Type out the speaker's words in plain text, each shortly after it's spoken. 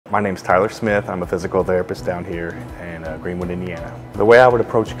My name's Tyler Smith. I'm a physical therapist down here in Greenwood, Indiana. The way I would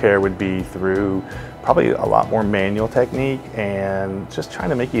approach care would be through probably a lot more manual technique and just trying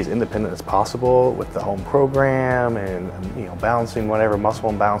to make you as independent as possible with the home program and balancing whatever muscle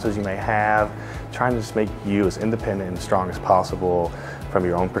imbalances you may have, trying to just make you as independent and strong as possible from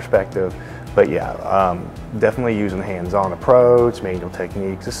your own perspective. But yeah, definitely using hands-on approach, manual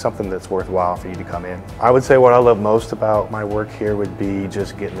techniques is something that's worthwhile for you to come in. I would say what I love most about my work here would be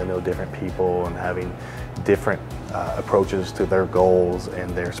just getting to know different people and having different approaches to their goals and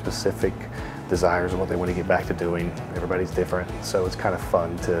their specific desires and what they want to get back to doing. Everybody's different, so it's kind of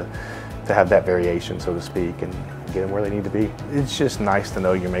fun to have that variation, so to speak, and get them where they need to be. It's just nice to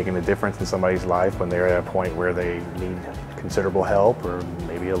know you're making a difference in somebody's life when they're at a point where they need considerable help or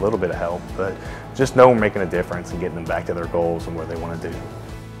maybe a little bit of help, but just know we're making a difference and getting them back to their goals and where they want to do.